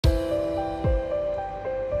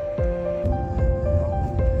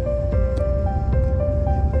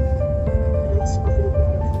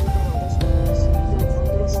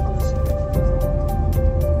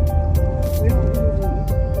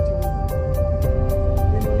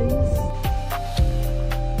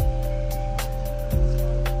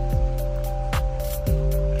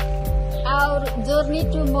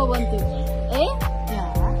journey to Mont Ventoux. Eh?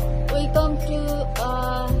 Yeah. We come to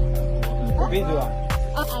Bedoin.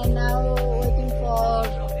 and now waiting for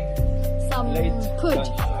some food,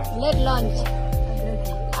 late lunch.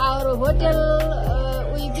 Our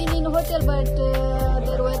hotel, we've been in hotel, but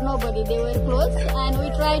there were nobody. They were closed, and we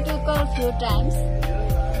tried to call few times,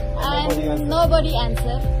 and nobody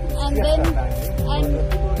answered. And then,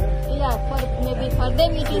 yeah, maybe for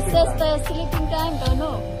them it is just the sleeping time. Don't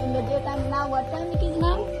know. In the daytime now, what time it is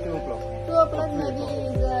now? 2 o'clock. 2 o'clock maybe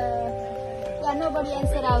is. Yeah, nobody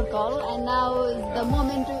answered our call, and now is the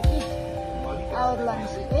moment to eat our lunch.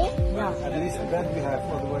 Eh? Yeah. At least that we have.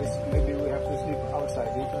 Otherwise, maybe we have to sleep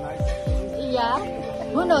outside tonight. Yeah.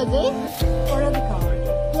 Who knows? Eh? Already called.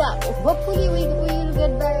 Yeah. Hopefully we will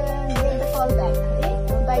get the call back. Eh?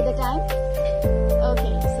 By the time.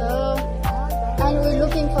 Okay. So, and we're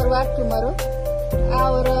looking forward tomorrow.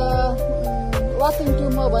 Our walking to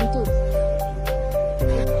Mont Ventoux.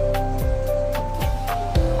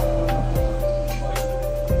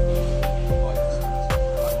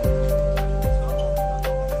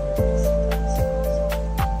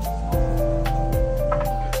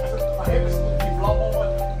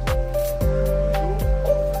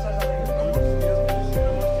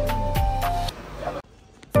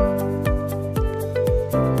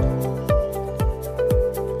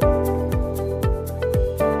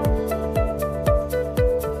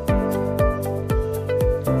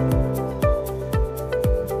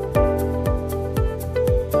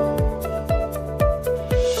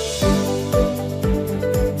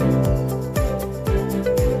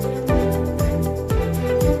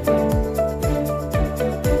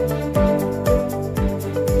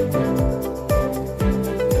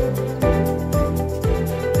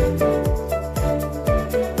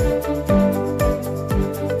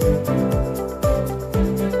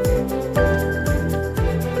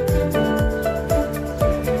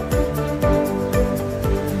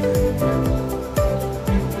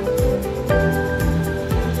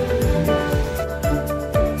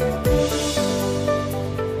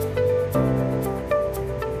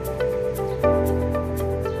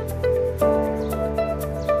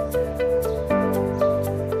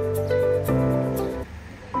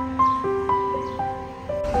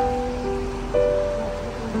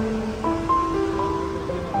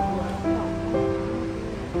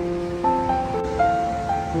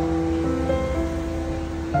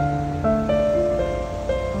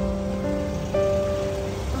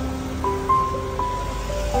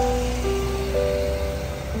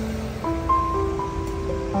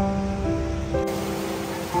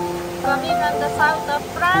 Coming from the south of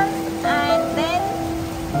France, and then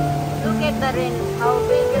look at the rain, how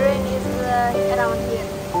big rain is around here.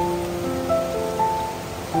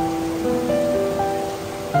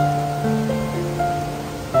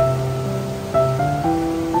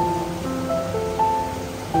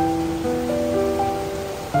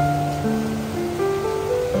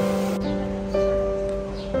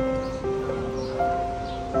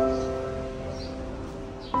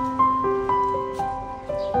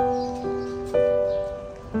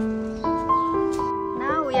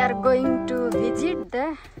 We are going to visit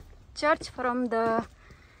the church from the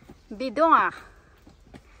Bedoin.